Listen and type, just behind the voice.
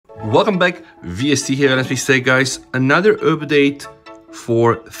Welcome back, VST here, and as we say guys, another update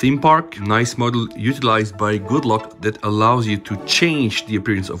for theme park. Nice model utilized by Good-Lock that allows you to change the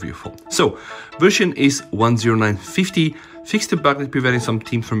appearance of your phone. So version is 10950. Fixed the bug that prevented some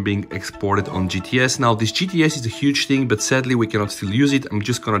themes from being exported on GTS. Now this GTS is a huge thing, but sadly we cannot still use it. I'm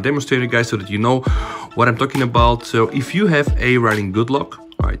just gonna demonstrate it guys so that you know what I'm talking about. So if you have a running Good-Lock,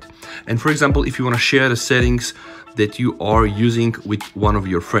 right, and for example if you want to share the settings that you are using with one of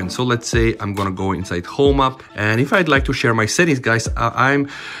your friends. So let's say I'm gonna go inside Home app, and if I'd like to share my settings guys, I'm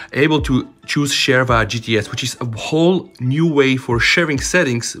able to choose share via GTS, which is a whole new way for sharing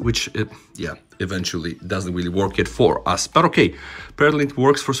settings, which yeah, eventually doesn't really work yet for us, but okay, apparently it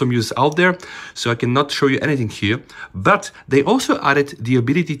works for some users out there. So I cannot show you anything here, but they also added the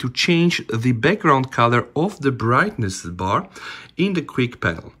ability to change the background color of the brightness bar in the quick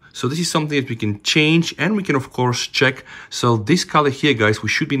panel. So this is something that we can change, and we can of course check. So this color here guys, we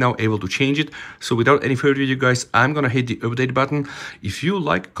should be now able to change it. So without any further ado guys, I'm gonna hit the update button. If you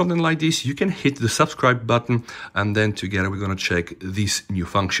like content like this, you can hit the subscribe button, and then together we're gonna check this new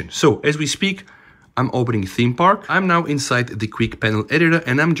function. So as we speak, I'm opening theme park. I'm now inside the quick panel editor,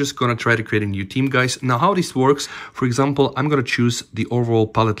 and I'm just gonna try to create a new theme guys. Now how this works, for example, I'm gonna choose the overall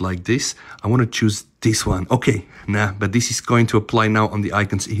palette like this. I wanna choose this one. Okay, but this is going to apply now on the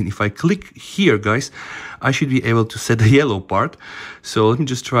icons. And if I click here guys, I should be able to set the yellow part. So let me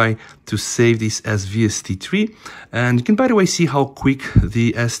just try to save this as VST3. And you can by the way see how quick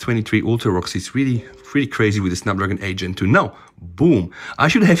the S23 Ultra works. It's really crazy with the Snapdragon 8 Gen 2. Now, boom, I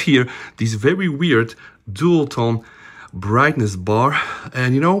should have here this very weird dual tone brightness bar.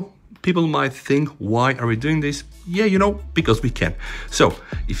 And you know, people might think, why are we doing this? Yeah, you know, because we can. So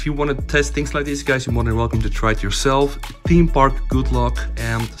if you want to test things like this guys, you're more than welcome to try it yourself. Theme park, Good-Lock,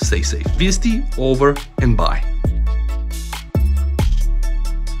 and stay safe. VST over and bye.